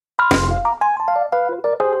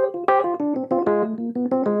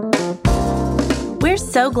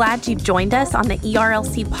so glad you've joined us on the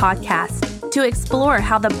ERLC podcast to explore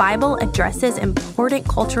how the Bible addresses important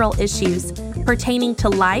cultural issues pertaining to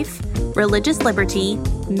life, religious liberty,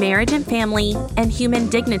 marriage and family, and human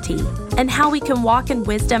dignity, and how we can walk in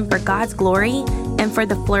wisdom for God's glory and for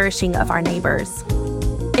the flourishing of our neighbors.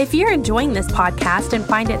 If you're enjoying this podcast and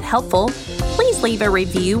find it helpful, please leave a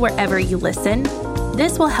review wherever you listen.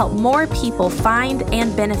 This will help more people find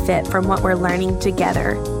and benefit from what we're learning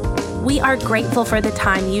together. We are grateful for the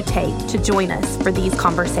time you take to join us for these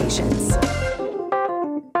conversations.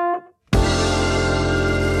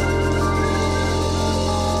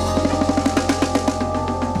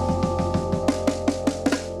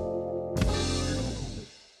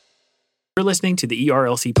 You're listening to the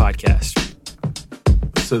ERLC podcast.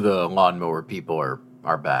 So the lawnmower people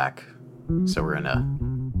are back. So we're in a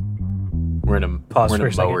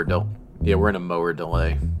mower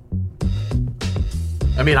delay.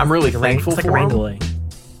 I mean, I'm really thankful for rain them. Delay.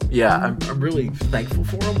 Yeah, I'm really thankful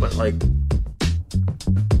for them, but like.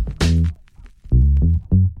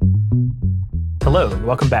 Hello, and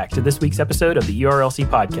welcome back to this week's episode of the ERLC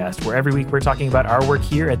podcast, where every week we're talking about our work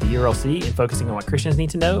here at the ERLC and focusing on what Christians need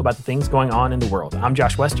to know about the things going on in the world. I'm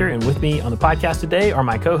Josh Wester, and with me on the podcast today are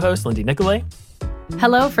my co-hosts, Lindsay Nicolay.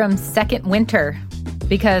 Hello from second winter,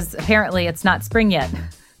 because apparently it's not spring yet.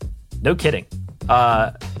 No kidding.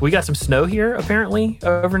 We got some snow here, apparently,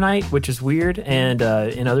 overnight, which is weird. And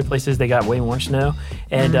in other places, they got way more snow.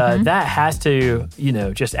 And that has to,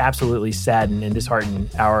 just absolutely sadden and dishearten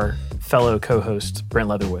our fellow co-host, Brent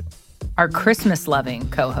Leatherwood. Our Christmas-loving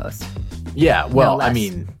co-host. Yeah, well, No I less.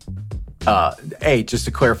 mean, just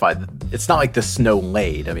to clarify, it's not like the snow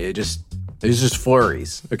laid. I mean, it's just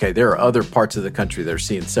flurries. Okay, there are other parts of the country that are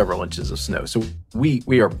seeing several inches of snow. So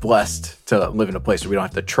we are blessed to live in a place where we don't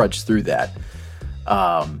have to trudge through that.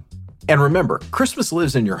 And remember, Christmas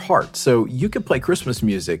lives in your heart. So you can play Christmas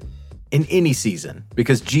music in any season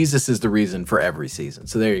because Jesus is the reason for every season.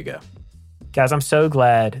 So there you go. Guys, I'm so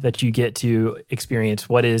glad that you get to experience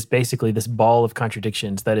what is basically this ball of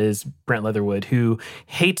contradictions that is Brent Leatherwood, who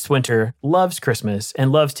hates winter, loves Christmas,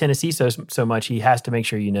 and loves Tennessee so much he has to make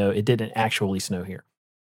sure you know it didn't actually snow here.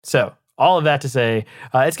 So all of that to say,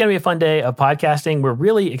 it's going to be a fun day of podcasting. We're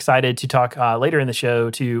really excited to talk later in the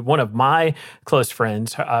show to one of my close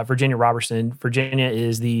friends, Virginia Robertson. Virginia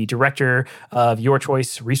is the director of Your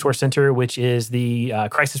Choice Resource Center, which is the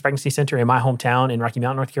crisis pregnancy center in my hometown in Rocky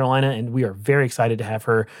Mount, North Carolina. And we are very excited to have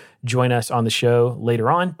her join us on the show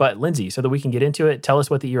later on. But Lindsay, so that we can get into it, tell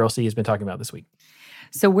us what the ERLC has been talking about this week.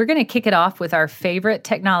 So we're going to kick it off with our favorite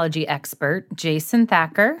technology expert, Jason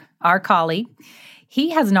Thacker, our colleague.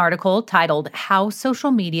 He has an article titled, How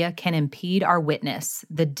Social Media Can Impede Our Witness,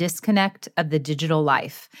 The Disconnect of the Digital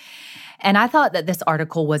Life. And I thought that this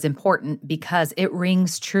article was important because it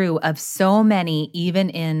rings true of so many, even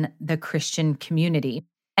in the Christian community.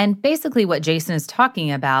 And basically what Jason is talking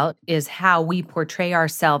about is how we portray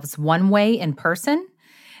ourselves one way in person,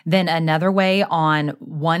 then another way on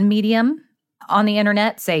one medium on the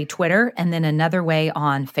internet, say Twitter, and then another way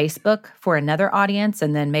on Facebook for another audience.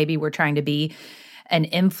 And then maybe we're trying to be an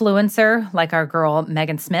influencer like our girl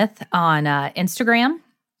Megan Smith on Instagram,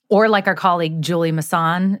 or like our colleague Julie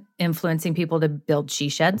Masson influencing people to build she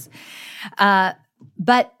sheds.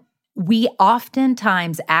 But we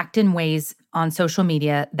oftentimes act in ways on social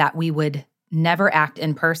media that we would never act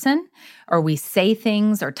in person, or we say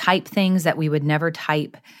things or type things that we would never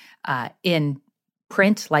type in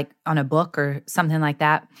print, like on a book or something like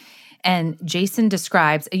that. And Jason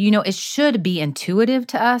describes, it should be intuitive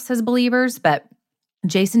to us as believers, but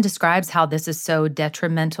Jason describes how this is so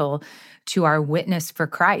detrimental to our witness for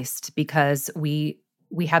Christ because we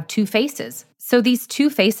have two faces. So these two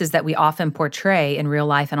faces that we often portray in real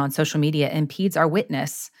life and on social media impedes our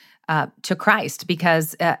witness to Christ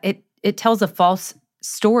because it tells a false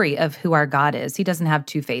story of who our God is. He doesn't have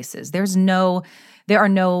two faces. He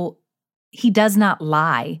does not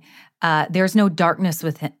lie. There's no darkness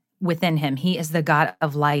within him. He is the God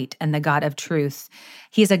of light and the God of truth.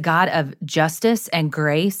 He is a God of justice and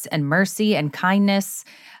grace and mercy and kindness.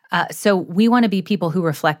 So we want to be people who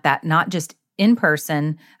reflect that, not just in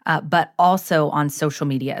person, but also on social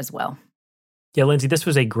media as well. Yeah, Lindsay, this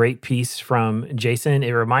was a great piece from Jason.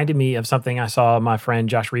 It reminded me of something I saw my friend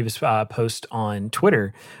Josh Rivas post on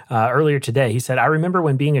Twitter earlier today. He said, I remember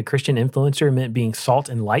when being a Christian influencer meant being salt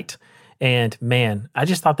and light. And man, I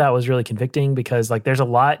just thought that was really convicting because there's a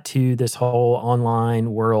lot to this whole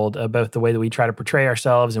online world about the way that we try to portray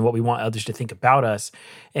ourselves and what we want others to think about us.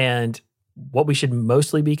 And what we should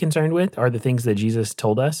mostly be concerned with are the things that Jesus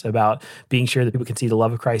told us about being sure that people can see the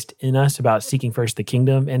love of Christ in us, about seeking first the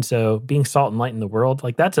kingdom. And so being salt and light in the world,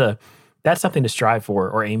 that's a that's something to strive for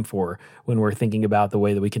or aim for when we're thinking about the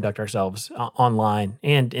way that we conduct ourselves online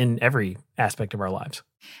and in every aspect of our lives.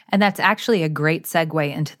 And that's actually a great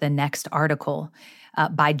segue into the next article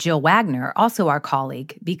by Jill Wagner, also our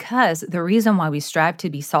colleague, because the reason why we strive to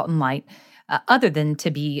be salt and light, other than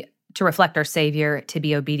to reflect our Savior, to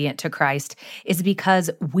be obedient to Christ, is because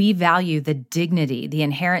we value the dignity, the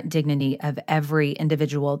inherent dignity of every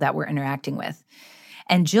individual that we're interacting with.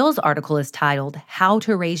 And Jill's article is titled, How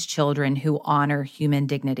to Raise Children Who Honor Human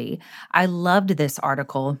Dignity. I loved this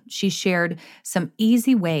article. She shared some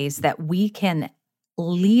easy ways that we can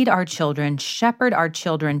lead our children, shepherd our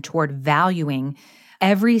children toward valuing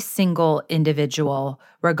every single individual,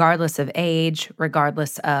 regardless of age,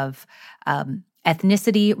 regardless of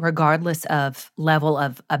ethnicity, regardless of level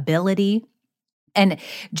of ability. And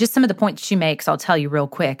just some of the points she makes, I'll tell you real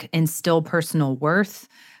quick: instill personal worth,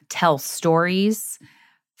 tell stories,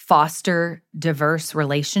 foster diverse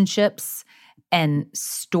relationships, and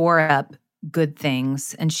store up good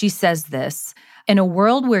things. And she says this: in a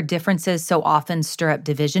world where differences so often stir up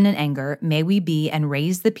division and anger, may we be and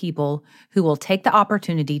raise the people who will take the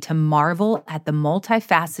opportunity to marvel at the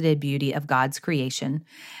multifaceted beauty of God's creation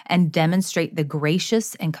and demonstrate the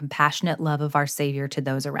gracious and compassionate love of our Savior to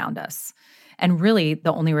those around us. And really,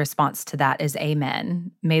 the only response to that is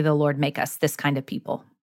amen. May the Lord make us this kind of people.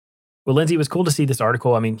 Well, Lindsay, it was cool to see this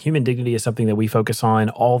article. I mean, human dignity is something that we focus on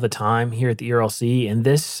all the time here at the ERLC. And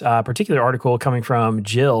this particular article coming from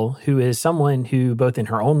Jill, who is someone who both in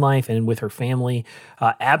her own life and with her family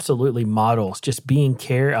absolutely models just being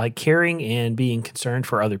caring and being concerned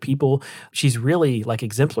for other people. She's really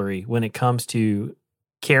exemplary when it comes to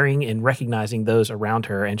caring and recognizing those around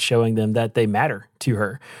her and showing them that they matter to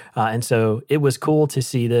her. And so it was cool to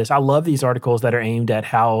see this. I love these articles that are aimed at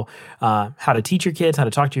how to teach your kids, how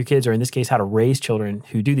to talk to your kids, or in this case, how to raise children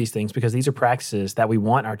who do these things, because these are practices that we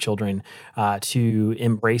want our children to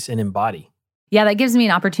embrace and embody. Yeah, that gives me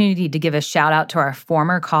an opportunity to give a shout out to our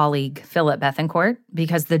former colleague, Philip Bethencourt,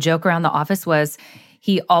 because the joke around the office was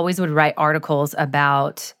he always would write articles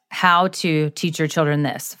about how to teach your children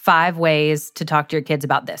this, 5 ways to talk to your kids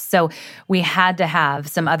about this. So we had to have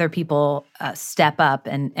some other people step up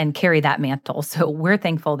and carry that mantle. So we're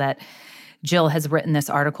thankful that Jill has written this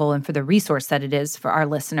article and for the resource that it is for our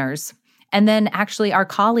listeners. And then actually our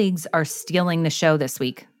colleagues are stealing the show this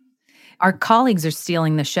week. Because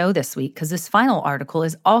this final article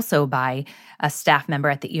is also by a staff member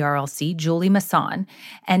at the ERLC, Julie Masson.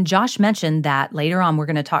 And Josh mentioned that later on we're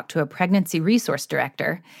going to talk to a pregnancy resource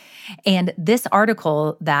director. And this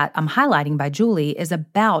article that I'm highlighting by Julie is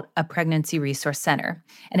about a pregnancy resource center.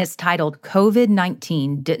 And it's titled,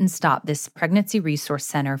 COVID-19 Didn't Stop This Pregnancy Resource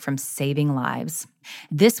Center from Saving Lives.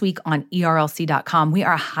 This week on ERLC.com, we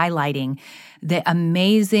are highlighting the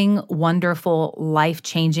amazing, wonderful,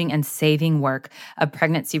 life-changing, and saving work of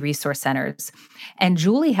pregnancy resource centers. And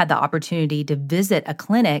Julie had the opportunity to visit a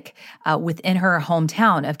clinic within her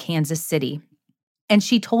hometown of Kansas City. And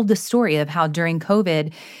she told the story of how during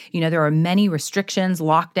COVID, there were many restrictions,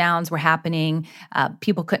 lockdowns were happening,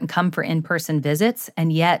 people couldn't come for in-person visits,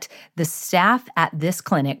 and yet the staff at this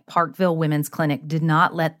clinic, Parkville Women's Clinic, did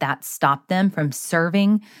not let that stop them from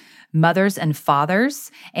serving mothers and fathers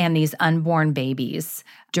and these unborn babies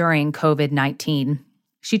during COVID-19.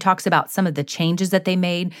 She talks about some of the changes that they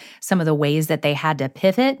made, some of the ways that they had to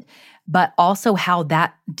pivot, but also how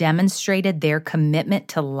that demonstrated their commitment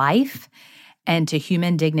to life and to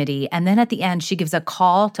human dignity. And then at the end, she gives a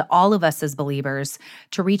call to all of us as believers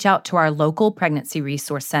to reach out to our local pregnancy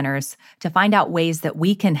resource centers to find out ways that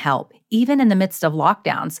we can help. Even in the midst of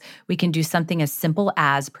lockdowns, we can do something as simple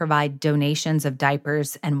as provide donations of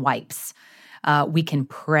diapers and wipes. We can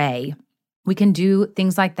pray. We can do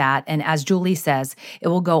things like that. And as Julie says, it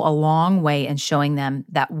will go a long way in showing them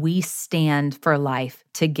that we stand for life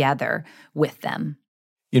together with them.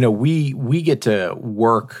 We get to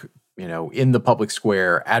work in the public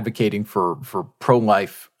square, advocating for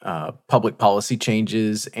pro-life public policy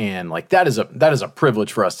changes, and that is a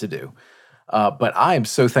privilege for us to do. But I am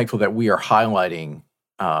so thankful that we are highlighting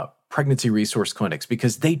pregnancy resource clinics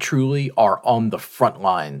because they truly are on the front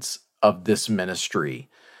lines of this ministry,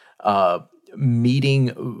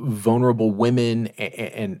 meeting vulnerable women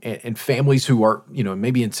and families who are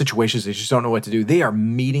maybe in situations they just don't know what to do. They are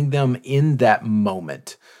meeting them in that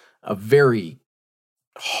moment, a very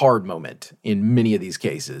hard moment in many of these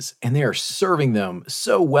cases, and they are serving them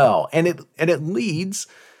so well. And it leads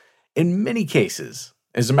in many cases,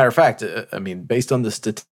 as a matter of fact, based on the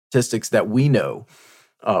statistics that we know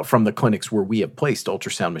from the clinics where we have placed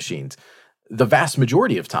ultrasound machines, the vast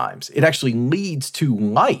majority of times it actually leads to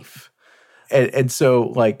life. And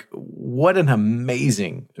so, like, what an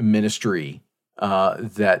amazing ministry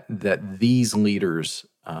that these leaders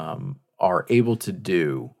are able to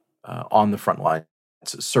do on the front lines,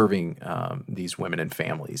 serving these women and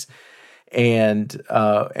families. And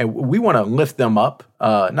we want to lift them up,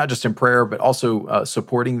 not just in prayer, but also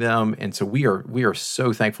supporting them. And so we are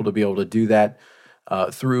so thankful to be able to do that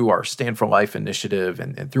through our Stand for Life initiative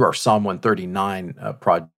and through our Psalm 139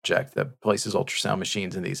 project that places ultrasound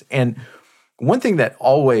machines in these. And one thing that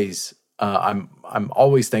always I'm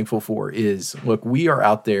always thankful for is, look, we are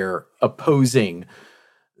out there opposing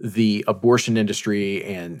the abortion industry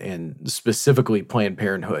and specifically Planned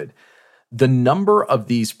Parenthood. The number of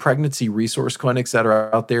these pregnancy resource clinics that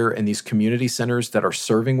are out there and these community centers that are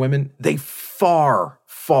serving women, they far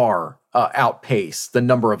outpace the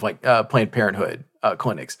number of Planned Parenthood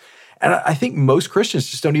clinics. And I think most Christians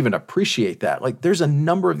just don't even appreciate that. Like, there's a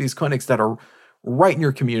number of these clinics that are right in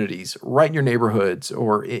your communities, right in your neighborhoods,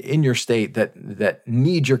 or in your state that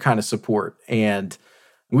need your kind of support. And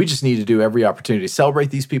we just need to do every opportunity to celebrate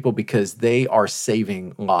these people because they are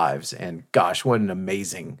saving lives. And gosh, what an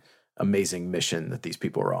amazing mission that these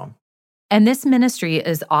people are on. And this ministry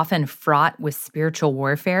is often fraught with spiritual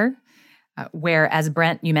warfare, where, as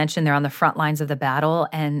Brent, you mentioned, they're on the front lines of the battle,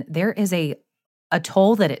 and there is a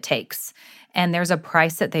toll that it takes, and there's a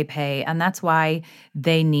price that they pay, and that's why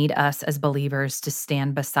they need us as believers to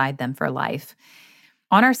stand beside them for life.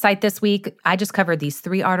 On our site this week, I just covered these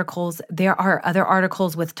 3 articles. There are other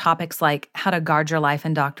articles with topics like how to guard your life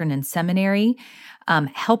and doctrine in seminary,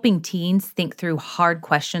 helping teens think through hard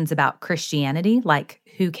questions about Christianity, like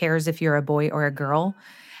who cares if you're a boy or a girl?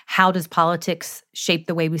 How does politics shape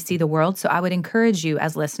the way we see the world? So I would encourage you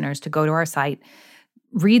as listeners to go to our site,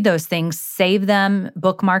 read those things, save them,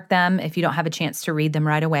 bookmark them if you don't have a chance to read them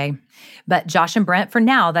right away. But Josh and Brent, for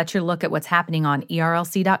now, that's your look at what's happening on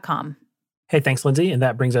ERLC.com. Hey, thanks, Lindsay. And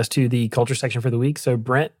that brings us to the culture section for the week. So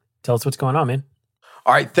Brent, tell us what's going on, man.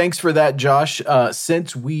 All right, thanks for that, Josh.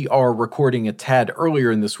 Since we are recording a tad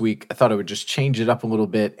earlier in this week, I thought I would just change it up a little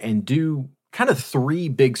bit and do kind of 3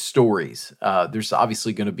 big stories. There's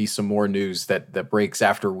obviously going to be some more news that breaks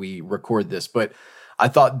after we record this, but I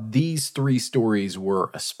thought these 3 stories were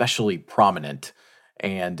especially prominent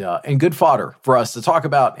and good fodder for us to talk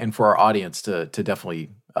about and for our audience to definitely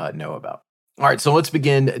know about. All right, so let's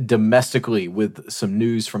begin domestically with some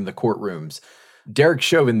news from the courtrooms. Derek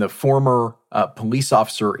Chauvin, the former police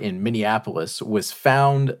officer in Minneapolis, was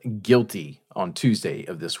found guilty on Tuesday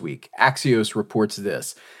of this week. Axios reports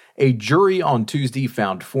this. A jury on Tuesday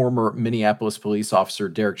found former Minneapolis police officer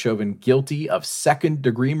Derek Chauvin guilty of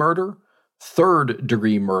second-degree murder,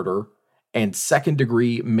 third-degree murder, and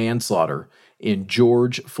second-degree manslaughter in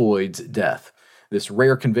George Floyd's death. This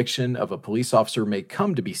rare conviction of a police officer may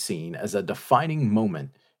come to be seen as a defining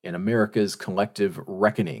moment in America's collective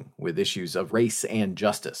reckoning with issues of race and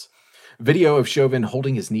justice. Video of Chauvin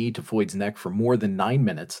holding his knee to Floyd's neck for more than 9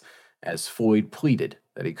 minutes as Floyd pleaded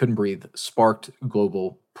that he couldn't breathe sparked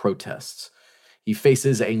global protests. He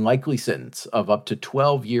faces a likely sentence of up to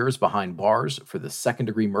 12 years behind bars for the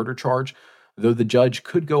second-degree murder charge, though the judge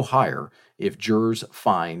could go higher if jurors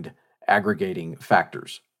find aggregating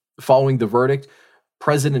factors. Following the verdict,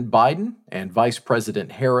 President Biden and Vice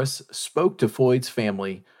President Harris spoke to Floyd's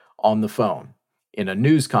family on the phone. In a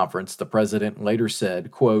news conference, the president later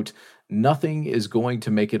said, quote, "Nothing is going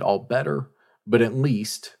to make it all better, but at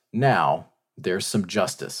least now there's some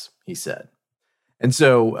justice," he said. And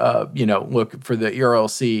so, look, for the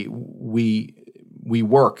ERLC, we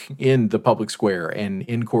work in the public square and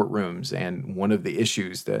in courtrooms, and one of the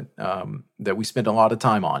issues that we spend a lot of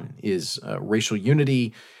time on is racial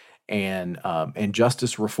unity and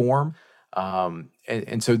justice reform.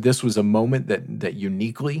 And so this was a moment that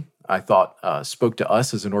uniquely, I thought, spoke to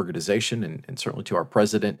us as an organization and certainly to our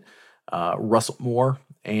president, Russell Moore.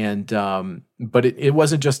 But it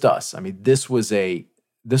wasn't just us. I mean, this was a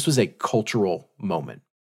cultural moment.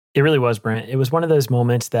 It really was, Brent. It was one of those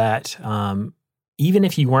moments that even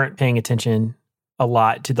if you weren't paying attention a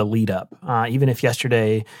lot to the lead up, even if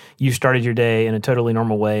yesterday you started your day in a totally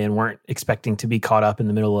normal way and weren't expecting to be caught up in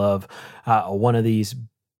the middle of one of these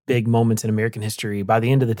big moments in American history, by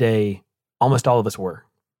the end of the day, almost all of us were.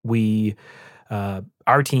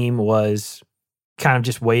 Our team was kind of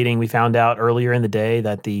just waiting. We found out earlier in the day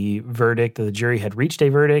that the jury had reached a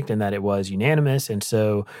verdict and that it was unanimous. And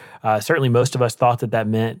so certainly most of us thought that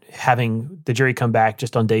meant having the jury come back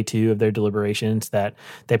just on day 2 of their deliberations, that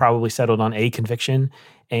they probably settled on a conviction.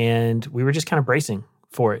 And we were just kind of bracing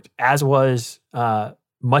for it, as was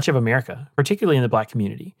much of America, particularly in the Black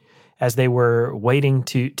community, as they were waiting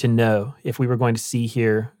to know if we were going to see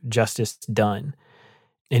here justice done.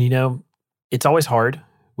 And, It's always hard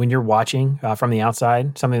when you're watching from the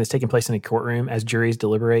outside something that's taking place in a courtroom as juries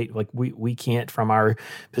deliberate. Like we can't, from our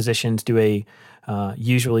positions,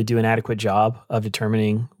 usually do an adequate job of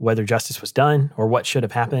determining whether justice was done or what should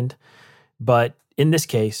have happened. But in this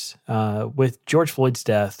case, with George Floyd's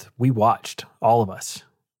death, we watched, all of us,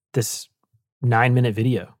 this 9-minute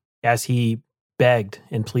video as he begged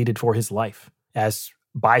and pleaded for his life, as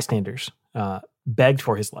bystanders begged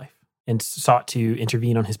for his life and sought to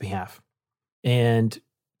intervene on his behalf. And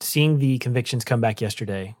seeing the convictions come back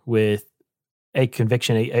yesterday with a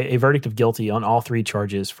conviction, a verdict of guilty on all 3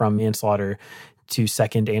 charges, from manslaughter to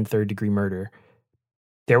second and third degree murder,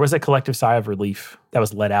 there was a collective sigh of relief that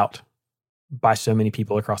was let out by so many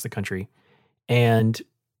people across the country. And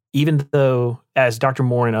even though, as Dr.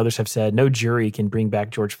 Moore and others have said, no jury can bring back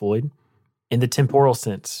George Floyd, in the temporal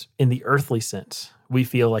sense, in the earthly sense, we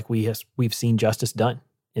feel like we've seen justice done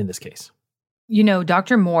in this case. You know,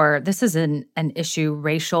 Dr. Moore, this is an issue,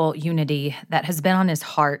 racial unity, that has been on his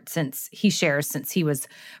heart since he was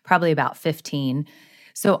probably about 15.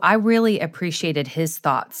 So I really appreciated his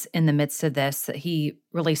thoughts in the midst of this. He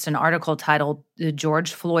released an article titled "The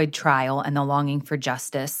George Floyd Trial and the Longing for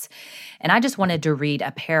Justice." And I just wanted to read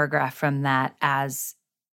a paragraph from that, as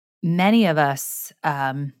many of us,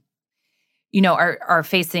 are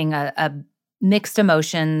facing a mixed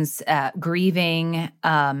emotions, grieving,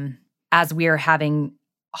 as we are having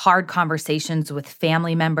hard conversations with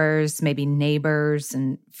family members, maybe neighbors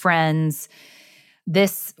and friends.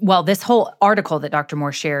 This whole article that Dr.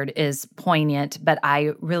 Moore shared is poignant, but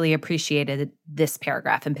I really appreciated this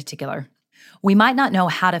paragraph in particular. We might not know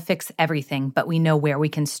how to fix everything, but we know where we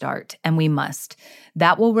can start, and we must.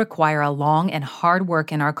 That will require a long and hard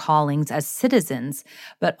work in our callings as citizens,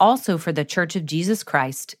 but also for the Church of Jesus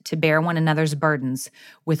Christ to bear one another's burdens,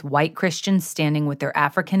 with white Christians standing with their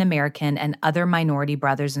African American and other minority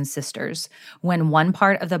brothers and sisters. When one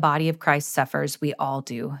part of the body of Christ suffers, we all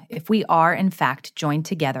do. If we are, in fact, joined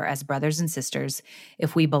together as brothers and sisters,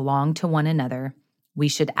 if we belong to one another, we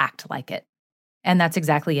should act like it. And that's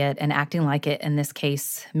exactly it. And acting like it in this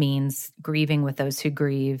case means grieving with those who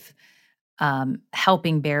grieve,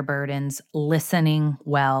 helping bear burdens, listening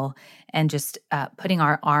well, and just putting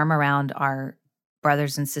our arm around our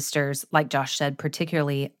brothers and sisters, like Josh said,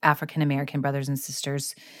 particularly African-American brothers and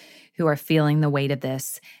sisters who are feeling the weight of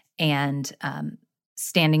this, and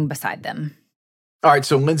standing beside them. All right.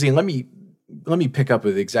 So Lindsay, let me pick up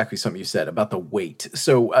with exactly something you said about the weight.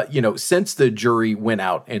 So, since the jury went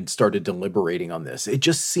out and started deliberating on this, it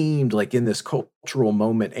just seemed like in this cultural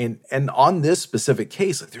moment and on this specific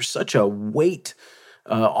case, like there's such a weight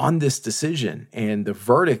on this decision and the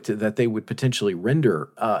verdict that they would potentially render.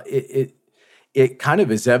 It kind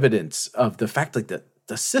of is evidence of the fact like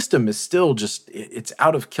the system is still just, it's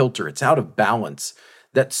out of kilter, it's out of balance,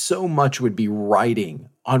 that so much would be riding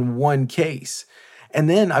on one case. And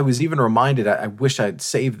then I was even reminded, I wish I'd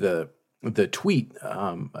saved the tweet.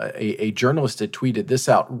 A journalist had tweeted this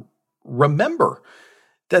out. Remember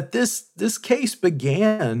that this case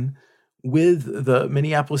began with the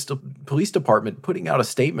Minneapolis Police Department putting out a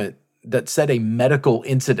statement that said a medical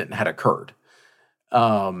incident had occurred.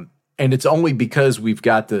 And it's only because we've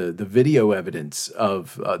got the video evidence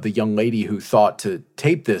of the young lady who thought to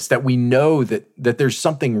tape this that we know that there's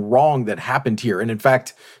something wrong that happened here. And in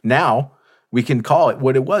fact, now we can call it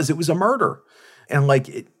what it was. It was a murder. And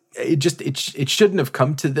like it shouldn't have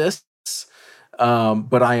come to this.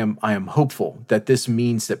 But I am hopeful that this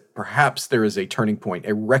means that perhaps there is a turning point,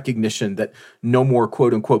 a recognition that no more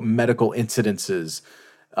quote unquote medical incidences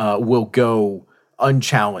will go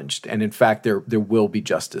unchallenged. And in fact, there will be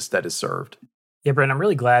justice that is served. Yeah, Brent, I'm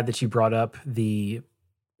really glad that you brought up the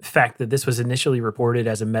fact that this was initially reported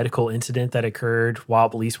as a medical incident that occurred while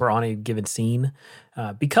police were on a given scene,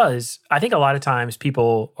 because I think a lot of times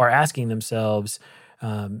people are asking themselves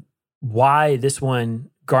why this one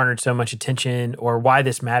garnered so much attention or why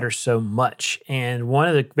this matters so much. And one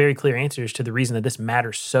of the very clear answers to the reason that this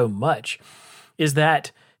matters so much is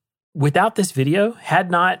that without this video, had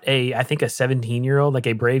not I think a 17-year-old, like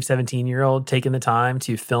a brave 17-year-old, taken the time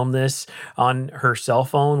to film this on her cell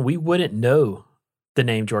phone, we wouldn't know the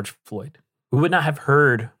name George Floyd. We would not have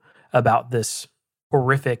heard about this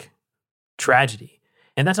horrific tragedy.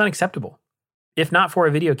 And that's unacceptable. If not for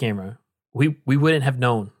a video camera, we wouldn't have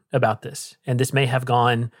known about this. And this may have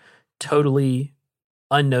gone totally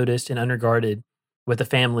unnoticed and unregarded, with the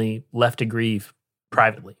family left to grieve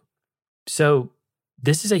privately. So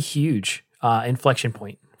this is a huge inflection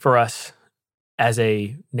point for us as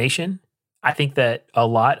a nation. I think that a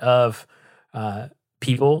lot of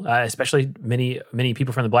people, especially many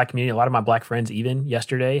people from the Black community, a lot of my Black friends even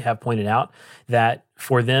yesterday have pointed out that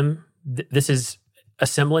for them this is a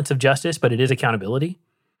semblance of justice, but it is accountability.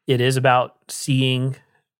 It is about seeing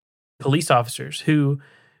police officers who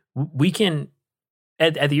we can,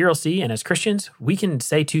 at the ERLC and as Christians, we can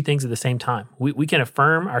say two things at the same time. We can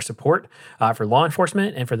affirm our support for law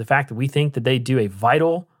enforcement and for the fact that we think that they do a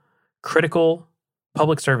vital, critical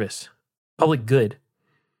public service, public good.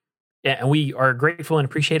 And we are grateful and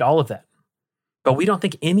appreciate all of that. But we don't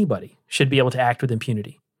think anybody should be able to act with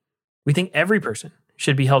impunity. We think every person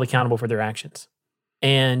should be held accountable for their actions.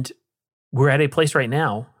 And we're at a place right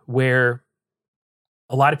now where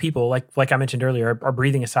a lot of people, like I mentioned earlier, are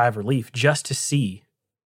breathing a sigh of relief just to see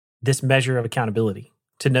this measure of accountability,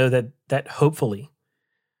 to know that hopefully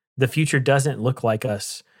the future doesn't look like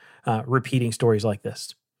us repeating stories like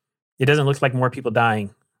this. It doesn't look like more people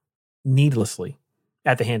dying needlessly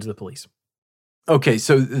at the hands of the police. Okay,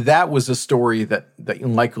 so that was a story that you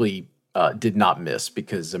likely did not miss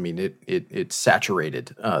because, I mean, it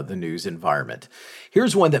saturated the news environment.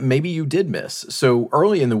 Here's one that maybe you did miss. So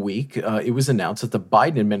early in the week, it was announced that the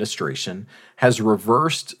Biden administration has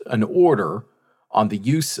reversed an order on the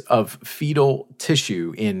use of fetal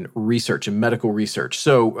tissue in research and medical research.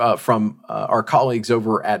 So from our colleagues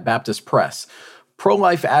over at Baptist Press,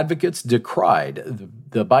 pro-life advocates decried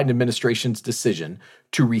the Biden administration's decision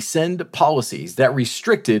to rescind policies that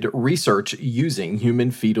restricted research using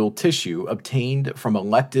human fetal tissue obtained from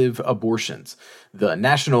elective abortions. The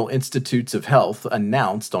National Institutes of Health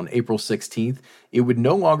announced on April 16th it would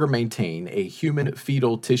no longer maintain a human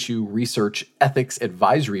fetal tissue research ethics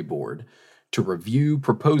advisory board to review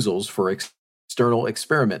proposals for external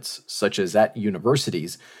experiments, such as at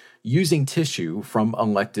universities, using tissue from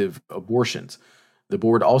elective abortions. The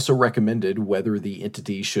board also recommended whether the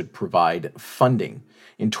entity should provide funding.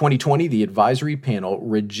 In 2020, the advisory panel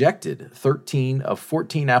rejected 13 of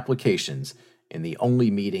 14 applications in the only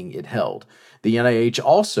meeting it held. The NIH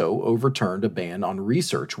also overturned a ban on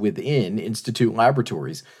research within institute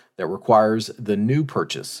laboratories that requires the new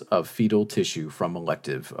purchase of fetal tissue from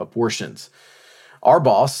elective abortions. Our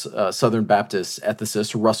boss, Southern Baptist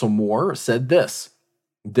ethicist Russell Moore, said this: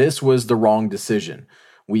 "This was the wrong decision.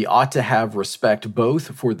 We ought to have respect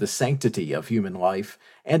both for the sanctity of human life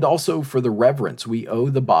and also for the reverence we owe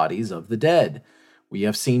the bodies of the dead. We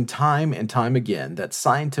have seen time and time again that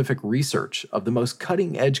scientific research of the most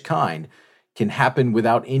cutting-edge kind can happen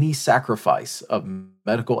without any sacrifice of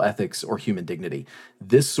medical ethics or human dignity.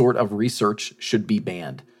 This sort of research should be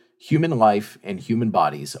banned. Human life and human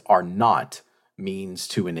bodies are not means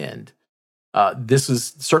to an end." This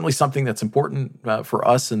is certainly something that's important for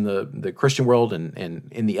us in the Christian world and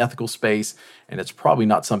in the ethical space, and it's probably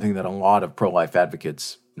not something that a lot of pro-life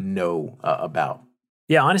advocates know about.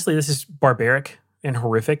 Yeah, honestly, this is barbaric and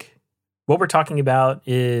horrific. What we're talking about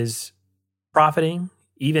is profiting,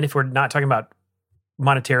 even if we're not talking about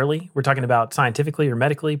monetarily, we're talking about scientifically or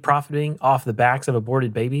medically profiting off the backs of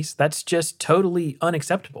aborted babies. That's just totally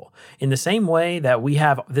unacceptable. In the same way that we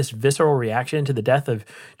have this visceral reaction to the death of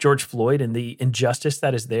George Floyd and the injustice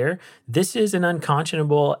that is there, this is an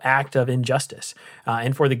unconscionable act of injustice.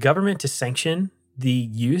 And for the government to sanction the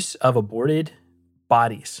use of aborted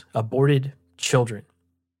bodies, aborted children,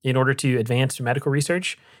 in order to advance medical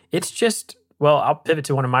research, it's just, well, I'll pivot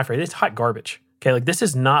to one of my phrases. It's hot garbage. Okay, like this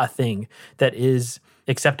is not a thing that is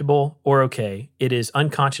acceptable or okay. It is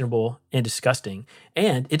unconscionable and disgusting,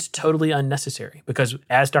 and it's totally unnecessary because,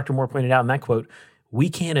 as Dr. Moore pointed out in that quote, we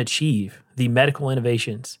can't achieve the medical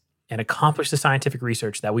innovations and accomplish the scientific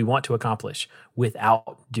research that we want to accomplish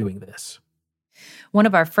without doing this. One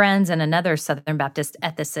of our friends and another Southern Baptist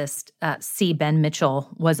ethicist, C. Ben Mitchell,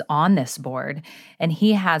 was on this board, and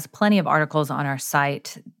he has plenty of articles on our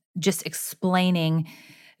site just explaining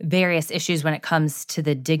various issues when it comes to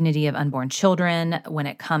the dignity of unborn children, when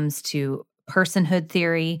it comes to personhood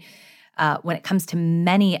theory, when it comes to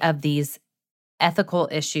many of these ethical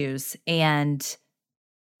issues, and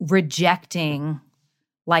rejecting,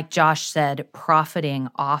 like Josh said, profiting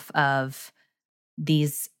off of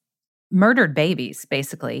these murdered babies,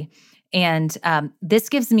 basically. And this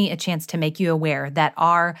gives me a chance to make you aware that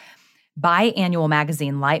our biannual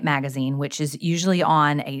magazine, Light Magazine, which is usually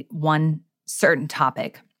on one certain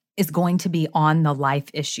topic, is going to be on the life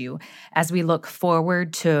issue as we look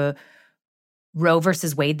forward to Roe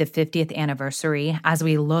versus Wade, the 50th anniversary, as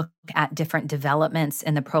we look at different developments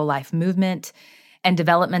in the pro-life movement and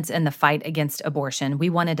developments in the fight against abortion. We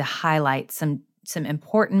wanted to highlight some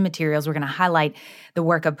important materials. We're going to highlight the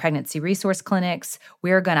work of pregnancy resource clinics.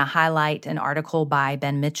 We're going to highlight an article by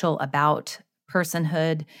Ben Mitchell about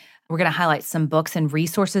personhood. We're going to highlight some books and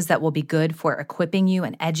resources that will be good for equipping you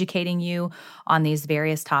and educating you on these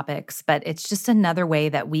various topics. But it's just another way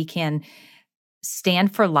that we can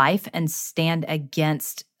stand for life and stand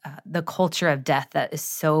against the culture of death that is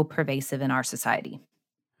so pervasive in our society.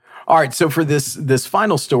 All right, so for this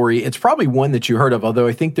final story, it's probably one that you heard of, although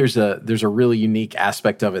I think there's a really unique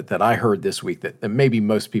aspect of it that I heard this week that maybe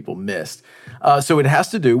most people missed. So it has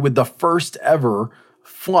to do with the first ever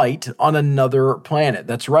flight on another planet.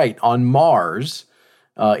 That's right, on Mars.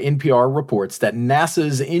 NPR reports that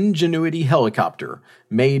NASA's Ingenuity helicopter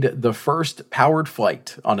made the first powered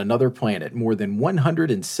flight on another planet more than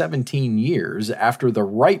 117 years after the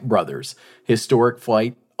Wright brothers' historic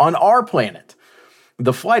flight on our planet.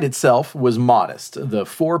 The flight itself was modest. The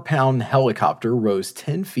 4-pound helicopter rose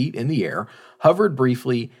 10 feet in the air, hovered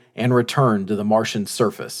briefly, and returned to the Martian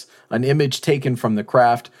surface. An image taken from the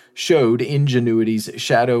craft showed Ingenuity's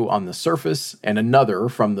shadow on the surface, and another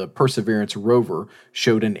from the Perseverance rover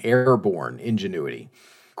showed an airborne Ingenuity.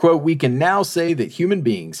 Quote, "We can now say that human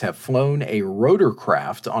beings have flown a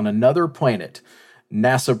rotorcraft on another planet,"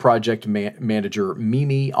 NASA project manager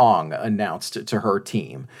Mimi Ong announced to her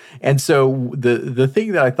team. And so the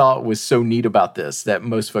thing that I thought was so neat about this that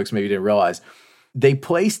most folks maybe didn't realize, they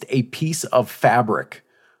placed a piece of fabric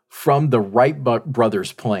from the Wright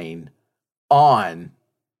brothers plane on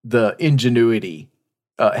the Ingenuity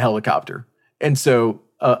helicopter. And so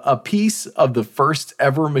a piece of the first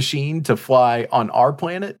ever machine to fly on our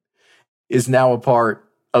planet is now a part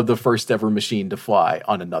of the first ever machine to fly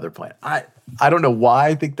on another planet. I don't know why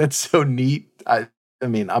I think that's so neat. I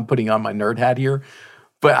mean, I'm putting on my nerd hat here,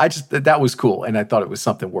 but that was cool. And I thought it was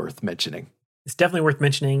something worth mentioning. It's definitely worth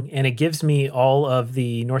mentioning, and it gives me all of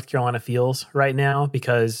the North Carolina feels right now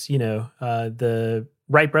because, the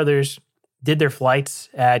Wright brothers did their flights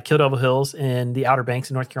at Kill Devil Hills in the Outer Banks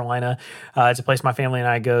of North Carolina. It's a place my family and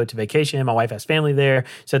I go to vacation. My wife has family there.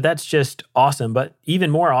 So that's just awesome. But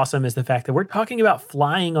even more awesome is the fact that we're talking about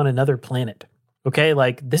flying on another planet. Okay?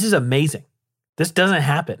 Like, this is amazing. This doesn't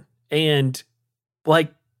happen. And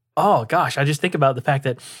oh gosh, I just think about the fact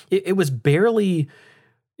that it was barely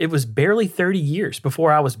 30 years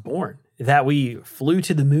before I was born that we flew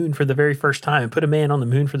to the moon for the very first time and put a man on the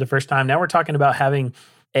moon for the first time. Now we're talking about having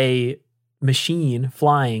a machine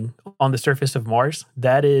flying on the surface of Mars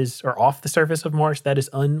or off the surface of Mars. That is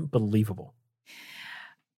unbelievable.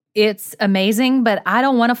 It's amazing, but I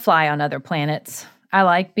don't want to fly on other planets. I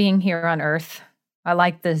like being here on Earth. I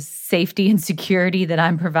like the safety and security that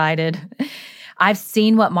I'm provided. I've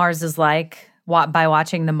seen what Mars is like by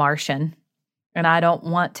watching The Martian, and I don't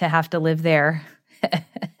want to have to live there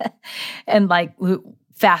and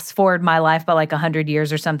fast forward my life by 100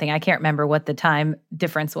 years or something. I can't remember what the time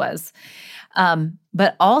difference was.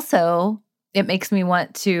 But also, it makes me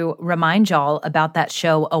want to remind y'all about that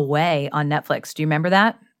show Away on Netflix. Do you remember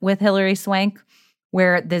that with Hilary Swank,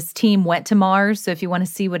 where this team went to Mars? So if you want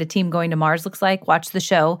to see what a team going to Mars looks like, watch the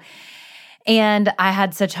show. And I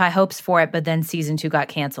had such high hopes for it, but then season 2 got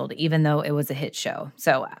canceled, even though it was a hit show.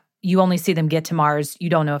 So you only see them get to Mars. You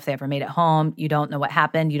don't know if they ever made it home. You don't know what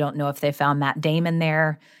happened. You don't know if they found Matt Damon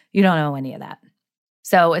there. You don't know any of that.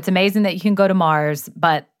 So it's amazing that you can go to Mars,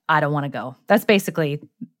 but I don't want to go. That's basically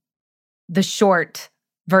the short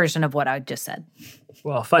version of what I just said.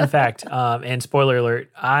 Well, fun fact, and spoiler alert,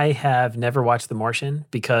 I have never watched The Martian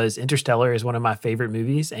because Interstellar is one of my favorite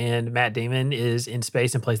movies, and Matt Damon is in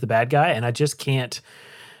space and plays the bad guy, and I just can't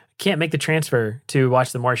make the transfer to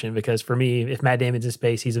watch The Martian because for me, if Matt Damon's in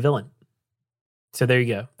space, he's a villain. So there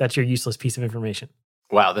you go. That's your useless piece of information.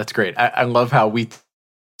 Wow, that's great. I love how we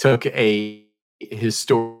took a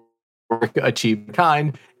historic achievement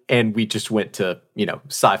kind and we just went to,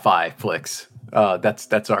 sci-fi flicks.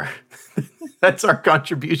 That's our that's our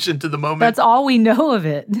contribution to the moment. That's all we know of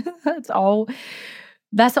it. That's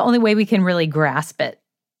the only way we can really grasp it,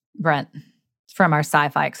 Brent, from our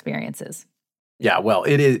sci-fi experiences. Yeah, well,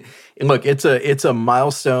 it is. Look, it's a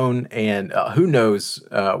milestone, and who knows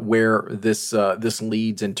where this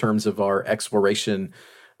leads in terms of our exploration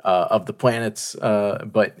of the planets.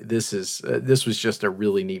 But this was just a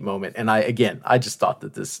really neat moment, and I just thought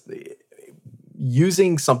that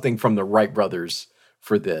using something from the Wright brothers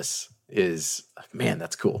for this is, man,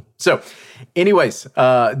 that's cool. So, anyways,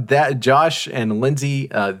 that Josh and Lindsay,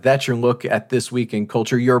 that's your look at This Week in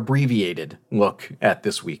Culture. Your abbreviated look at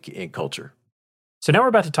This Week in Culture. So now we're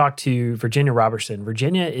about to talk to Virginia Robertson.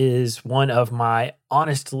 Virginia is one of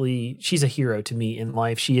she's a hero to me in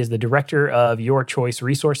life. She is the director of Your Choice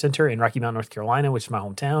Resource Center in Rocky Mount, North Carolina, which is my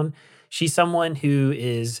hometown. She's someone who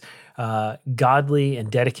is godly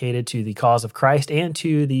and dedicated to the cause of Christ and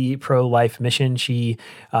to the pro-life mission. She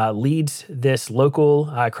leads this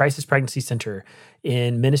local crisis pregnancy center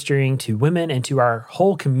in ministering to women and to our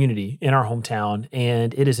whole community in our hometown.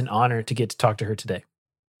 And it is an honor to get to talk to her today.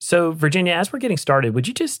 So, Virginia, as we're getting started, would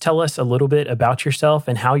you just tell us a little bit about yourself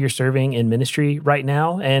and how you're serving in ministry right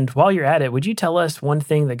now? And while you're at it, would you tell us one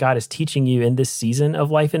thing that God is teaching you in this season of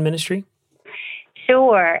life in ministry?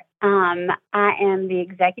 Sure. I am the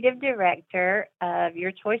executive director of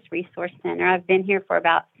Your Choice Resource Center. I've been here for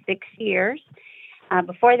about 6 years.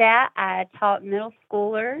 Before that, I taught middle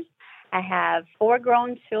schoolers. I have 4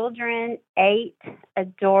 grown children, 8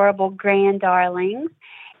 adorable grand darlings,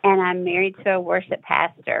 and I'm married to a worship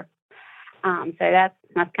pastor. So that's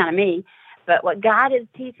kind of me. But what God is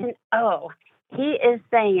teaching, He is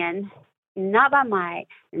saying, not by might,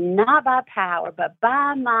 not by power, but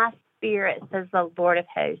by my Spirit, says the Lord of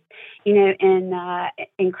hosts. You know,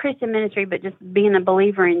 in Christian ministry, but just being a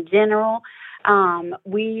believer in general,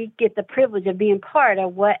 we get the privilege of being part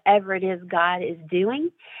of whatever it is God is doing.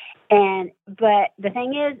 But the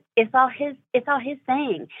thing is, it's all his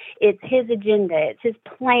thing. It's his agenda. It's his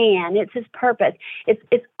plan. It's his purpose.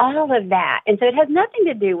 It's all of that. And so it has nothing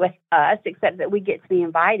to do with us, except that we get to be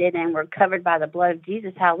invited and we're covered by the blood of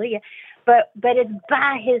Jesus. Hallelujah. But it's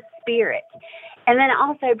by his Spirit. And then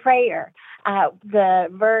also prayer. The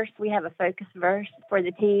verse, we have a focus verse for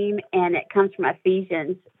the team, and it comes from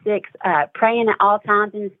Ephesians 6, praying at all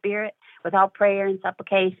times in the Spirit, with all prayer and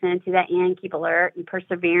supplication. To that end, keep alert and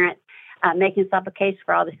perseverance, making supplication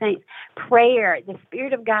for all the saints. Prayer, the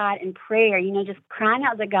Spirit of God and prayer, just crying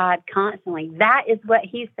out to God constantly. That is what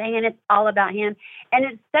he's saying. It's all about him. And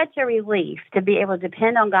it's such a relief to be able to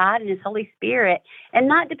depend on God and his Holy Spirit and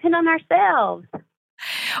not depend on ourselves.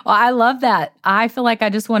 Well, I love that. I feel like I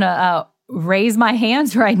just want to raise my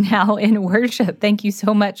hands right now in worship. Thank you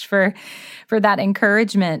so much for that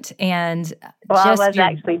encouragement. And I was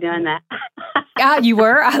actually doing that. You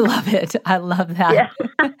were? I love it. I love that.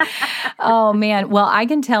 Yeah. Oh, man. Well, I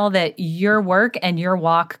can tell that your work and your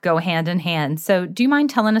walk go hand in hand. So do you mind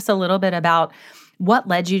telling us a little bit about what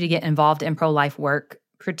led you to get involved in pro-life work,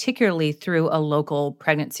 particularly through a local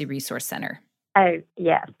pregnancy resource center? Oh,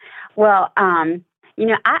 yes. Well, I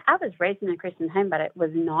was raised in a Christian home, but it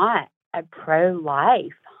was not a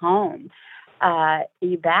pro-life home.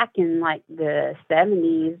 Back in like the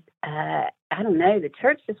 70s, I don't know, the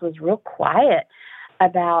church just was real quiet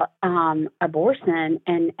about abortion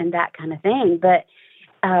and that kind of thing. But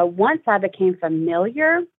once I became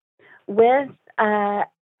familiar with a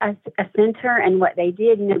center and what they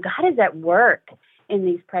did, God is at work in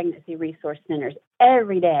these pregnancy resource centers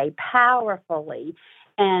every day, powerfully.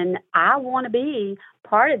 And I want to be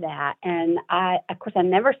part of that. And I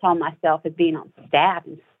never saw myself as being on staff,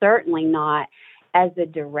 and certainly not as the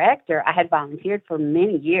director. I had volunteered for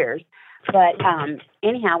many years. But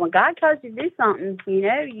anyhow, when God calls you to do something,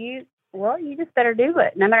 you just better do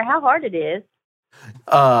it, no matter how hard it is.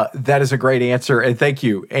 That is a great answer, and thank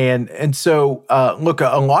you. And so, look,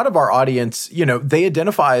 a lot of our audience, they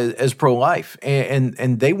identify as pro-life,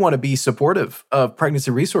 and they want to be supportive of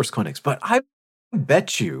pregnancy resource clinics. But I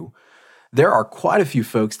bet you there are quite a few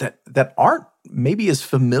folks that aren't maybe as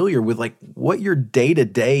familiar with like what your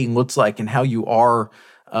day-to-day looks like and how you are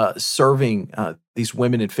serving these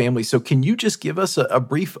women and families. So can you just give us a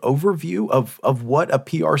brief overview of what a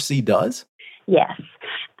PRC does? Yes.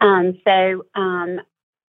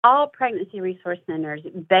 All pregnancy resource centers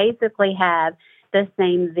basically have the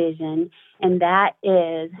same vision, and that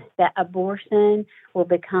is that abortion will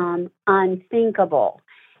become unthinkable.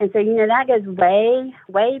 And so, that goes way,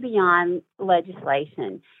 way beyond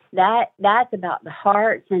legislation. That's about the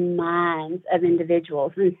hearts and minds of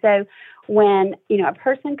individuals. And so when, a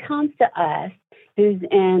person comes to us who's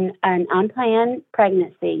in an unplanned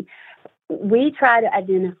pregnancy, we try to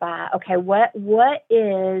identify, okay, what's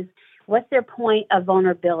their point of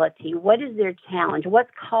vulnerability? What is their challenge? What's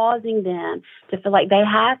causing them to feel like they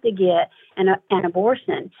have to get an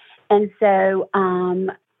abortion? And so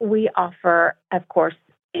we offer, of course,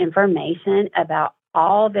 information about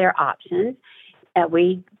all their options.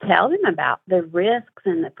 We tell them about the risks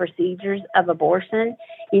and the procedures of abortion.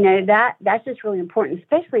 That's just really important,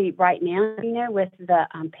 especially right now, with the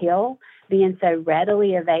pill being so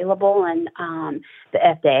readily available and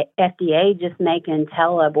the FDA just making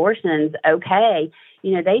teleabortions okay.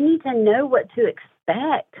 They need to know what to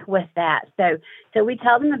expect with that. So we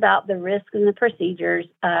tell them about the risks and the procedures.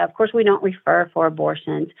 Of course, we don't refer for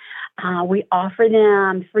abortions. We offer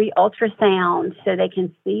them free ultrasounds so they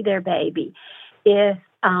can see their baby. If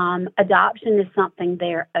adoption is something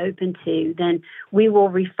they're open to, then we will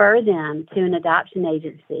refer them to an adoption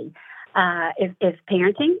agency. If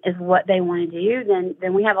parenting is what they want to do,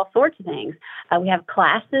 then we have all sorts of things. We have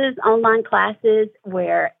classes, online classes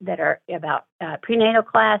that are about prenatal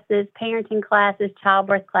classes, parenting classes,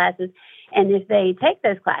 childbirth classes. And if they take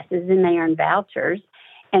those classes, then they earn vouchers.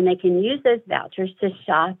 And they can use those vouchers to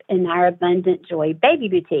shop in our Abundant Joy Baby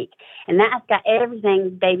Boutique. And that's got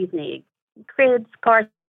everything babies need: cribs, car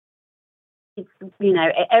seats,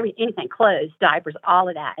 anything, clothes, diapers, all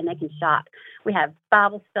of that. And they can shop. We have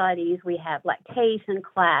Bible studies. We have lactation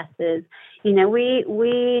classes.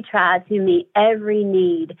 We try to meet every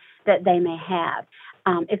need that they may have.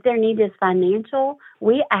 If their need is financial,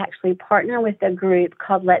 we actually partner with a group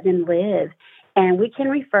called Let Them Live. And we can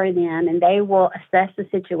refer them, and they will assess the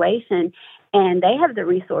situation, and they have the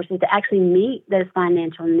resources to actually meet those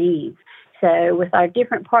financial needs. So with our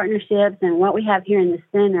different partnerships and what we have here in the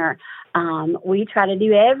center, we try to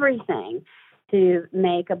do everything to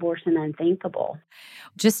make abortion unthinkable.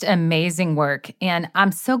 Just amazing work. And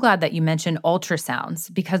I'm so glad that you mentioned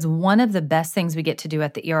ultrasounds, because one of the best things we get to do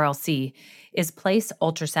at the ERLC is place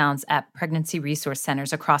ultrasounds at pregnancy resource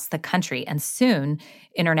centers across the country and soon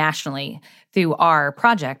internationally through our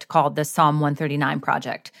project called the Psalm 139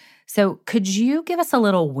 Project. So could you give us a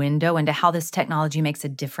little window into how this technology makes a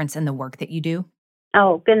difference in the work that you do?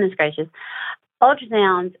 Oh, goodness gracious.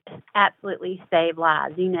 Ultrasounds absolutely save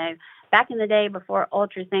lives. Back in the day before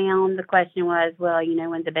ultrasound, the question was, well,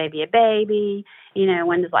 when's a baby a baby?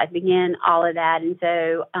 When does life begin? All of that. And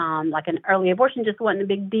so like an early abortion just wasn't a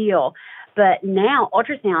big deal. But now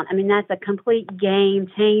ultrasound, that's a complete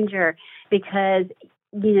game changer, because,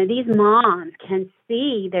 these moms can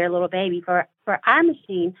see their little baby. For our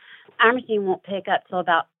machine won't pick up till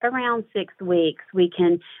about around 6 weeks. We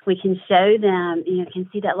can show them, can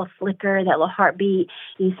see that little flicker, that little heartbeat.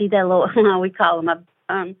 You see that little, we call them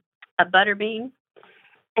a butter bean,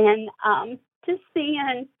 and just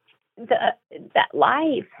seeing that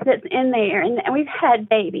life that's in there. And we've had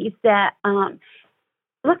babies that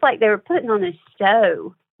look like they were putting on a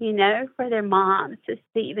show, for their moms to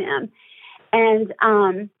see them. And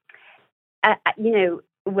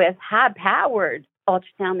with high-powered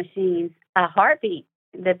ultrasound machines,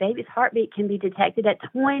 the baby's heartbeat can be detected at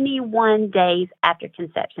 21 days after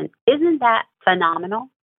conception. Isn't that phenomenal?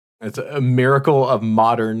 It's a miracle of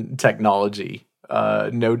modern technology,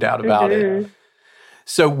 no doubt about it.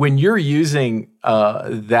 So when you're using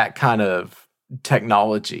that kind of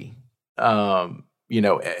technology,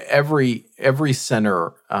 every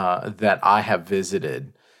center that I have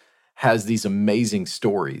visited has these amazing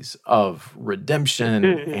stories of redemption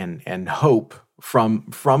and hope from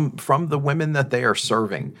the women that they are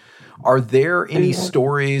serving. Are there any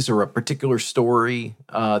stories or a particular story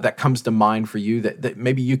that comes to mind for you that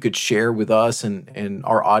maybe you could share with us and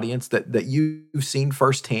our audience that you've seen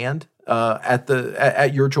firsthand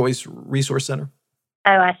at Your Choice Resource Center?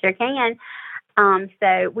 Oh, I sure can.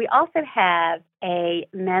 So we also have a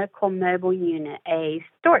medical mobile unit, a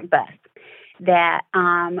stork bus, that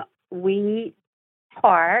we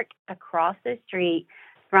park across the street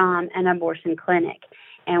from an abortion clinic.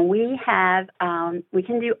 And we have, we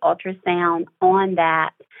can do ultrasound on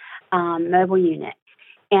that mobile unit.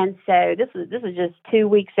 And so this was just 2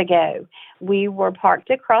 weeks ago. We were parked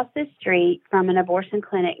across the street from an abortion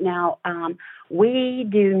clinic. Now, we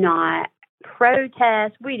do not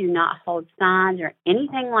protest. We do not hold signs or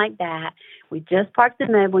anything like that. We just park the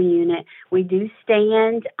mobile unit. We do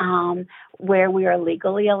stand where we are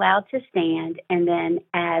legally allowed to stand. And then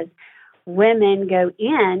as women go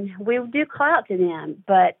in, we do call out to them.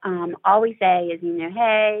 But all we say is,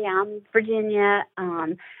 hey, I'm Virginia.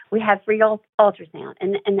 We have free ultrasound,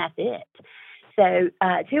 and that's it. So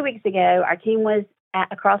 2 weeks ago, our team was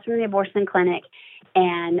across from the abortion clinic,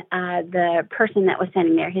 and the person that was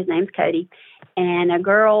standing there, his name's Cody, and a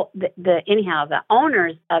girl, the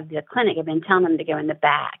owners of the clinic have been telling them to go in the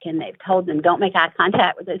back, and they've told them, don't make eye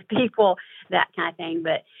contact with those people, that kind of thing.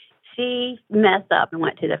 But she messed up and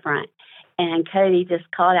went to the front. And Cody just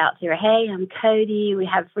called out to her, hey, I'm Cody. We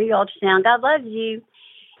have free ultrasound. God loves you.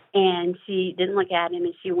 And she didn't look at him,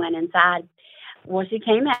 and she went inside. Well, she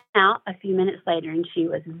came out a few minutes later, and she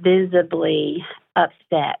was visibly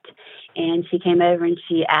upset. And she came over, and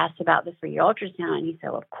she asked about the free ultrasound. And he said,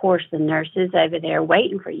 of course, the nurse is over there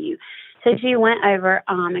waiting for you. So she went over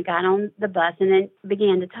and got on the bus and then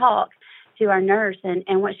began to talk to our nurse.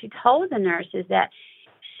 And what she told the nurse is that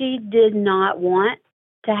she did not want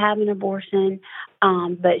to have an abortion,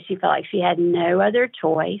 but she felt like she had no other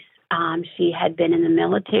choice. She had been in the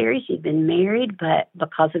military. She'd been married, but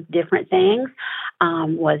because of different things,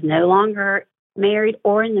 was no longer married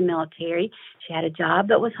or in the military. She had a job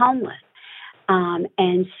but was homeless.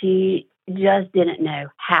 And she just didn't know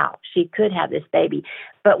how she could have this baby.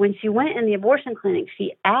 But when she went in the abortion clinic,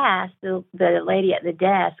 she asked the lady at the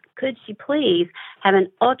desk, could she please have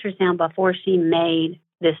an ultrasound before she made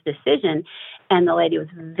this decision? And the lady was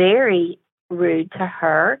very rude to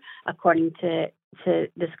her, according to to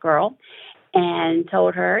this girl and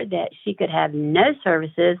told her that she could have no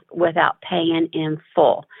services without paying in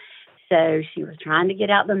full. So she was trying to get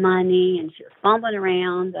out the money, and she was fumbling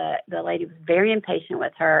around. The lady was very impatient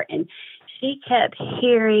with her, and she kept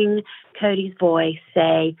hearing Cody's voice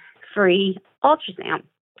say, "Free ultrasound."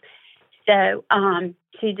 So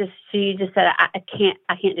she just said, I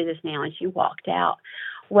can't do this now," and she walked out.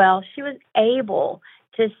 Well, she was able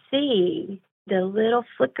to see the little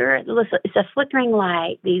flicker. It's a flickering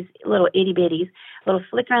light, these little itty bitties, little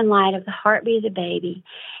flickering light of the heartbeat of the baby.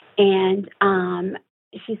 And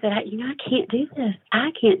she said, I can't do this.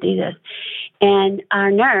 I can't do this. And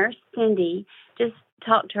our nurse, Cindy, just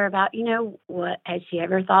talked to her about, what had she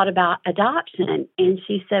ever thought about adoption? And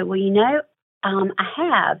she said, well, I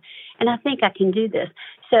have, and I think I can do this.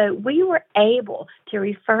 So we were able to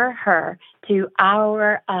refer her to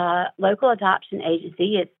our local adoption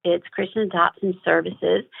agency. It's Christian Adoption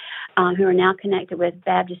Services, who are now connected with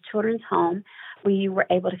Baptist Children's Home. We were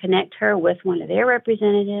able to connect her with one of their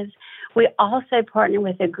representatives. We also partner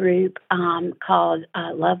with a group called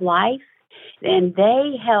Love Life, and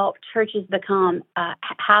they help churches become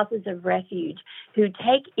houses of refuge who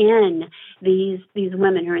take in these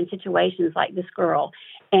women who are in situations like this girl.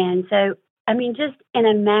 And so, just in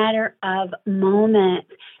a matter of moments,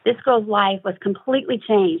 this girl's life was completely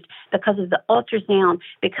changed because of the ultrasound,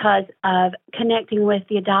 because of connecting with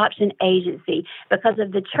the adoption agency, because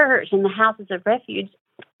of the church and the houses of refuge.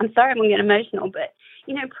 I'm sorry I'm going to get emotional, but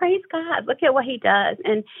praise God. Look at what he does.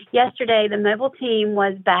 And yesterday, the mobile team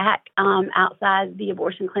was back outside the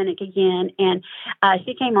abortion clinic again. And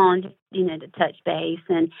she came on, to touch base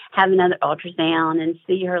and have another ultrasound and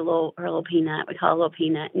see her little peanut. We call her little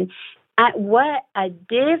peanut. And what a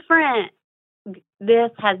difference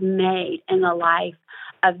this has made in the life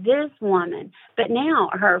of this woman, but now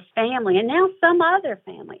her family, and now some other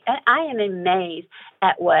family. I am amazed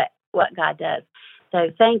at what God does. So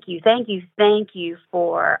thank you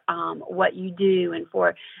for what you do and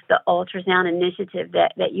for the ultrasound initiative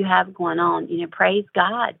that you have going on. Praise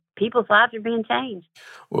God, people's lives are being changed.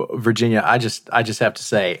 Well, Virginia, I just have to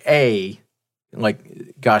say,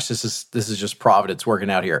 gosh, this is just providence working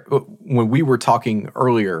out here. When we were talking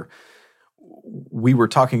earlier, we were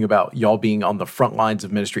talking about y'all being on the front lines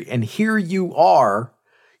of ministry, and here you are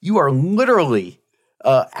literally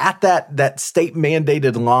at that state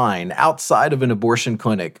mandated line outside of an abortion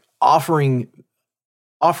clinic, offering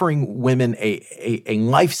women a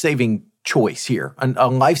life-saving choice here, a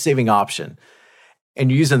life-saving option. And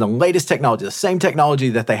you're using the latest technology, the same technology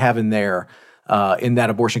that they have in there, in that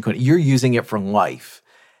abortion clinic. You're using it for life.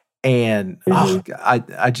 And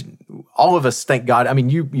all of us, thank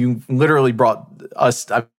God. You literally brought us,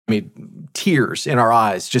 tears in our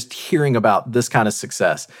eyes just hearing about this kind of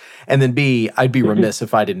success. And then B, I'd be remiss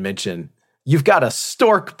if I didn't mention, you've got a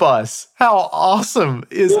stork bus. How awesome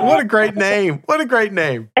what a great name. What a great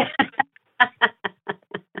name.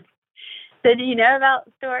 So do you know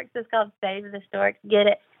about storks? It's called Save the Storks. Get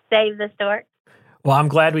it? Save the Storks. Well, I'm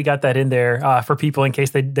glad we got that in there for people in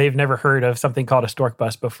case they've never heard of something called a stork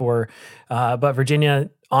bus before. But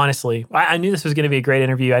Virginia, honestly, I knew this was going to be a great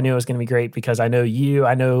interview. I knew it was going to be great because I know you.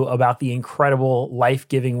 I know about the incredible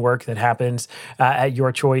life-giving work that happens at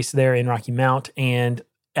Your Choice there in Rocky Mount and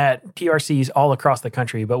at PRCs all across the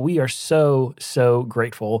country. But we are so, so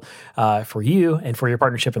grateful for you and for your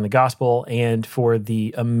partnership in the gospel and for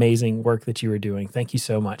the amazing work that you are doing. Thank you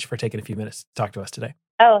so much for taking a few minutes to talk to us today.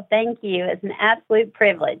 Oh, thank you. It's an absolute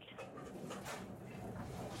privilege.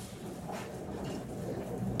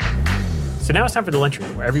 So now it's time for the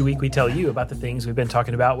lunchroom, where every week we tell you about the things we've been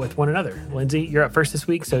talking about with one another. Lindsay, you're up first this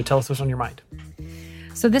week, so tell us what's on your mind.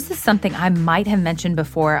 So this is something I might have mentioned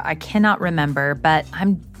before. I cannot remember, but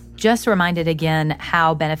I'm just reminded again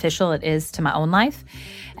how beneficial it is to my own life.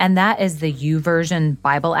 And that is the YouVersion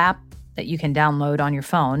Bible app that you can download on your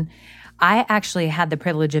phone. I actually had the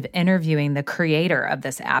privilege of interviewing the creator of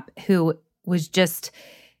this app, who was just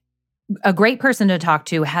a great person to talk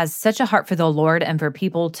to, has such a heart for the Lord and for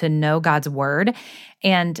people to know God's word.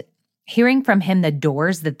 And hearing from him the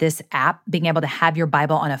doors that this app, being able to have your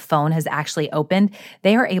Bible on a phone, has actually opened,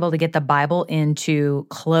 they are able to get the Bible into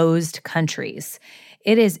closed countries.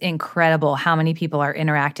 It is incredible how many people are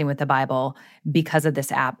interacting with the Bible because of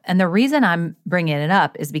this app. And the reason I'm bringing it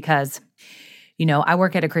up is because I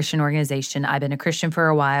work at a Christian organization. I've been a Christian for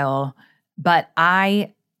a while, but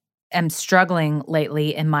I am struggling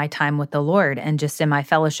lately in my time with the Lord and just in my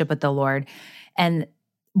fellowship with the Lord. And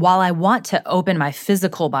while I want to open my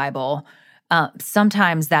physical Bible,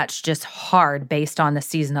 sometimes that's just hard based on the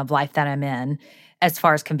season of life that I'm in as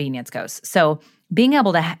far as convenience goes. So being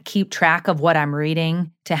able to keep track of what I'm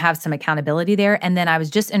reading, to have some accountability there. And then I was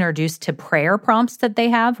just introduced to prayer prompts that they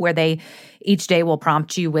have, where they each day will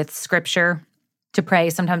prompt you with scripture to pray.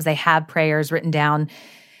 Sometimes they have prayers written down.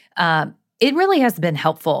 It really has been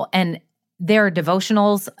helpful. And there are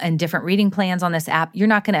devotionals and different reading plans on this app. You're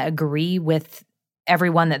not going to agree with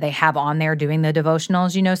everyone that they have on there doing the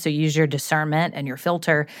devotionals, so use your discernment and your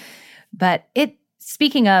filter. But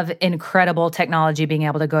speaking of incredible technology being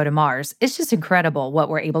able to go to Mars, it's just incredible what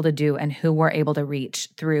we're able to do and who we're able to reach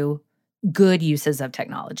through good uses of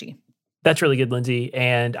technology. That's really good, Lindsay.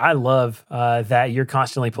 And I love that you're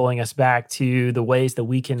constantly pulling us back to the ways that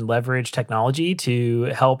we can leverage technology to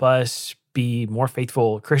help us be more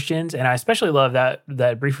faithful Christians. And I especially love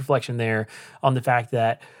that brief reflection there on the fact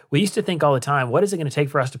that we used to think all the time, what is it going to take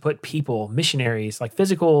for us to put people, missionaries, like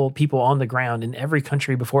physical people on the ground in every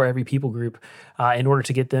country before every people group in order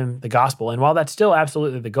to get them the gospel? And while that's still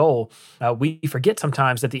absolutely the goal, we forget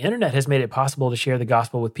sometimes that the internet has made it possible to share the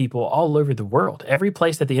gospel with people all over the world. Every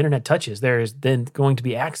place that the internet touches, there is then going to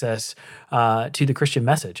be access to the Christian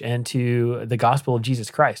message and to the gospel of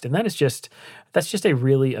Jesus Christ. And that's just a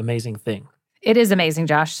really amazing thing. It is amazing,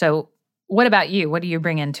 Josh. So what about you? What do you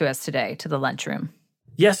bring into us today to the lunchroom?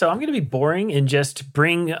 Yeah, so I'm going to be boring and just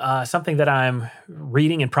bring something that I'm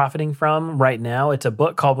reading and profiting from right now. It's a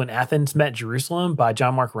book called When Athens Met Jerusalem by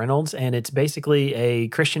John Mark Reynolds, and it's basically a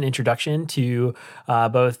Christian introduction to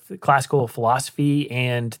both classical philosophy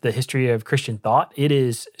and the history of Christian thought. It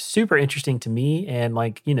is super interesting to me and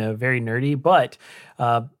very nerdy, but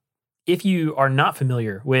if you are not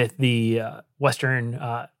familiar with the Western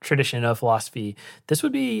tradition of philosophy, this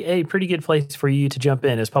would be a pretty good place for you to jump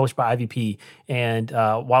in. It's published by IVP, and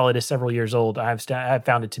while it is several years old, I've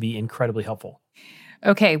found it to be incredibly helpful.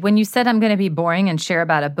 Okay, when you said I'm going to be boring and share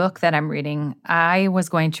about a book that I'm reading, I was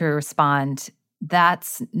going to respond,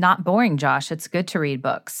 that's not boring, Josh. It's good to read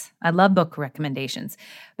books. I love book recommendations.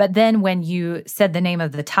 But then when you said the name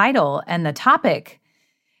of the title and the topic,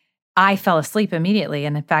 I fell asleep immediately.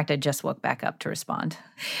 And in fact, I just woke back up to respond.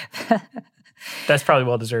 That's probably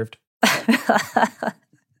well-deserved.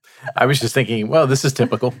 I was just thinking, well, this is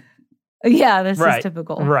typical. Yeah, this is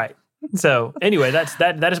typical. Right. So anyway,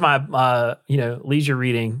 that is my leisure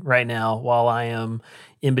reading right now while I am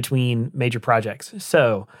in between major projects.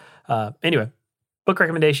 So anyway, book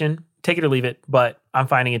recommendation, take it or leave it, but I'm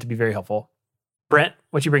finding it to be very helpful. Brent,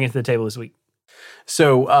 what you bringing to the table this week?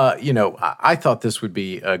 So, I thought this would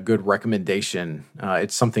be a good recommendation.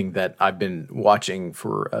 It's something that I've been watching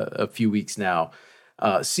for a few weeks now.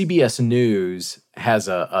 CBS News has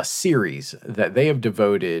a series that they have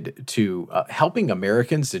devoted to helping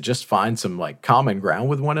Americans to just find some common ground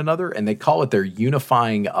with one another, and they call it their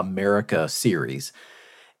Unifying America series.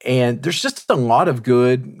 And there's just a lot of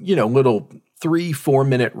good, little 3-4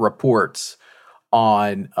 minute reports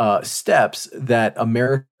on steps that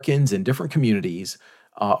Americans in different communities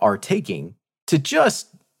are taking to just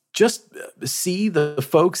see the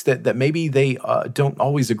folks that maybe they don't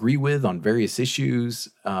always agree with on various issues,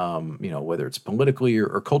 whether it's politically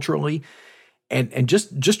or culturally, and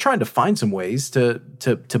just trying to find some ways to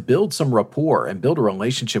build some rapport and build a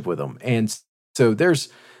relationship with them. And so there's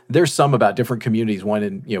some about different communities, one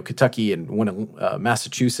in Kentucky and one in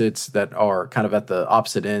Massachusetts, that are kind of at the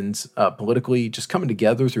opposite ends politically, just coming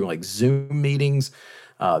together through Zoom meetings.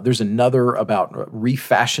 There's another about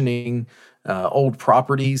refashioning old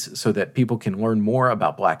properties so that people can learn more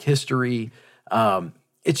about Black history.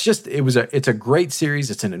 It's a great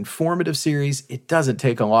series. It's an informative series. It doesn't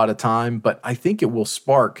take a lot of time, but I think it will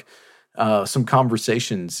spark some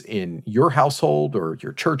conversations in your household or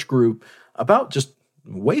your church group about just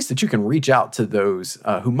ways that you can reach out to those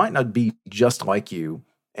who might not be just like you,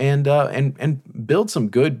 and build some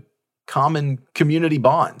good common community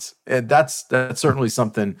bonds. And that's certainly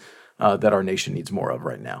something that our nation needs more of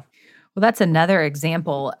right now. Well, that's another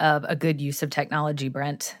example of a good use of technology,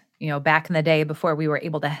 Brent. Back in the day, before we were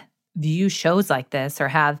able to view shows like this or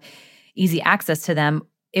have easy access to them,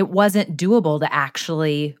 it wasn't doable to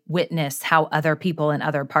actually witness how other people in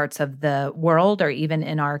other parts of the world or even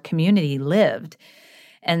in our community lived.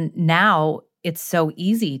 And now it's so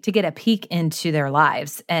easy to get a peek into their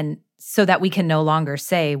lives, and so that we can no longer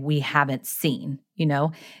say we haven't seen,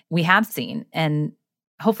 we have seen. And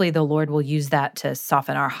hopefully the Lord will use that to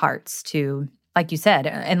soften our hearts to, like you said,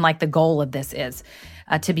 and the goal of this is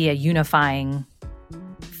to be a unifying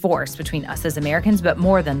force between us as Americans, but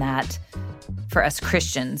more than that, for us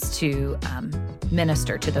Christians to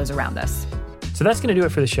minister to those around us. So that's going to do it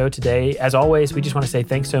for the show today. As always, we just want to say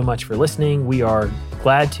thanks so much for listening. We are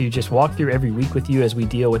glad to just walk through every week with you as we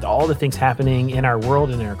deal with all the things happening in our world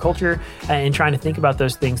and in our culture and trying to think about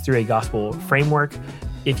those things through a gospel framework.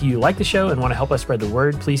 If you like the show and want to help us spread the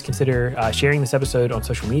word, please consider sharing this episode on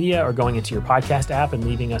social media or going into your podcast app and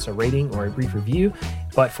leaving us a rating or a brief review.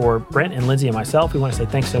 But for Brent and Lindsay and myself, we want to say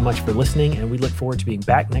thanks so much for listening, and we look forward to being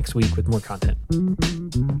back next week with more content.